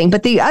that's the thing.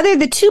 But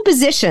the two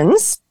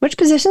positions, which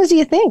positions do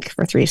you think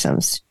for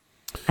threesomes?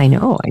 I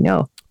know.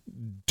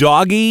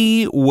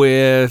 Doggy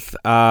with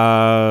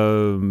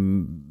the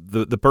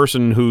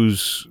person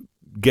who's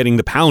getting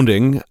the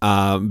pounding,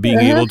 being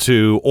able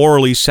to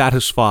orally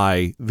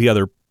satisfy the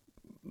other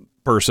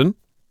person.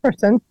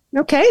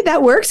 Okay,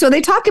 that works. So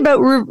they talk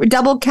about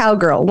double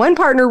cowgirl. One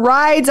partner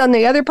rides on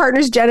the other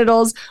partner's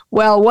genitals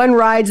while one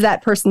rides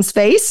that person's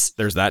face.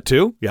 There's that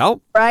too. Yeah.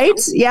 Right?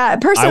 Yeah. A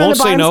person on the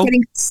bottom is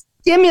getting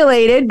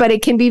stimulated, but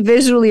it can be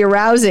visually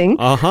arousing.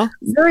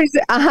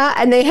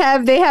 And they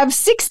have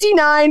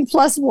 69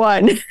 plus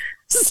 1.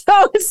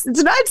 So it's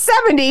not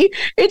 70,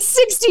 it's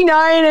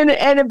 69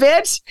 and a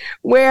bit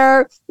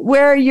where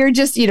you're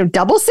just,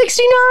 double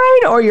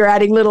 69 or you're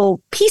adding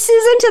little pieces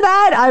into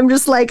that. I'm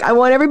just like, I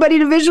want everybody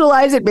to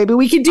visualize it. Maybe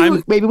we can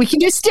do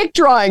stick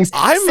drawings.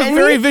 I'm a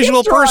very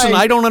visual person.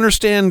 I don't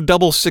understand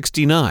double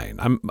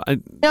 69.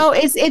 No,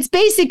 it's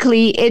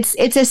basically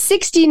it's a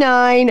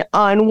 69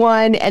 on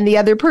one and the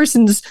other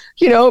person's,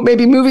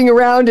 maybe moving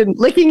around and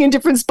licking in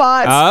different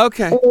spots.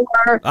 Okay.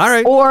 All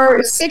right.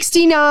 Or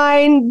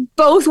 69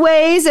 both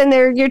ways. And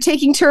you're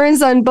taking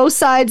turns on both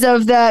sides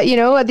of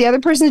the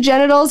other person's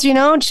genitals,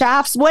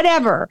 shafts,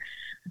 whatever.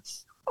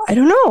 I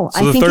don't know.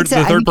 So I think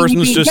the third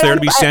person's just there to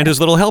be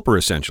Santa's little helper,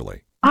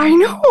 essentially. I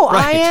know.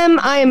 Right.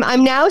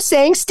 I'm now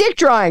saying stick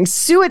drawings.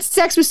 Sue at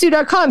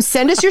sexwithsue.com.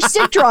 Send us your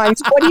stick drawings.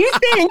 What do you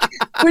think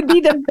would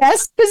be the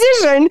best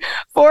position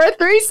for a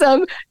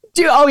threesome?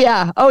 Oh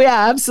yeah,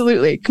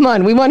 absolutely. Come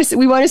on, we want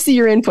to see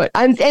your input.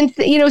 And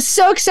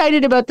so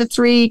excited about the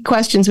 3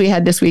 questions we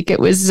had this week. It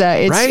was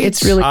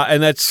it's really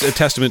and that's a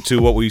testament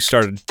to what we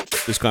started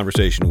this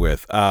conversation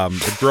with,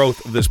 the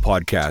growth of this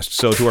podcast.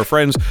 So to our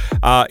friends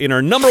in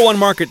our number 1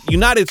 market,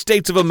 United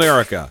States of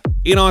America.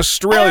 In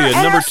Australia,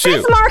 number 2.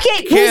 Fifth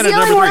market, Canada,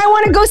 New Zealand, where I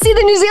want to go see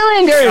the New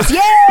Zealanders.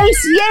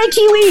 Yes, yay,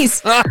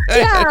 Kiwis.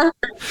 Yeah.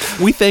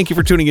 We thank you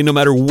for tuning in no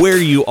matter where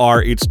you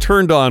are. It's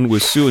Turned On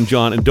with Sue and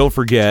John. And don't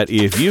forget,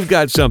 if you've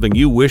got something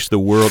you wish the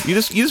world, you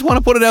just want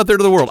to put it out there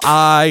to the world.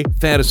 I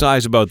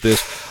fantasize about this.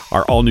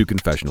 Our all new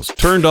confessionals.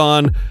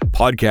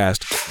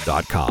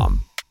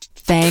 TurnedOnPodcast.com.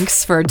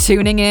 Thanks for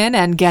tuning in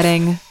and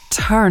getting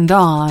Turned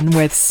On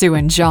with Sue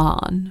and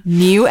John.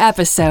 New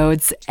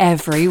episodes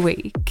every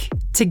week.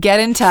 To get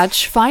in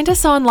touch, find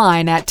us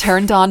online at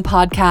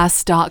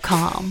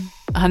turnedonpodcast.com.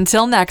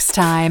 Until next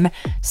time,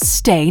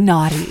 stay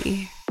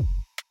naughty.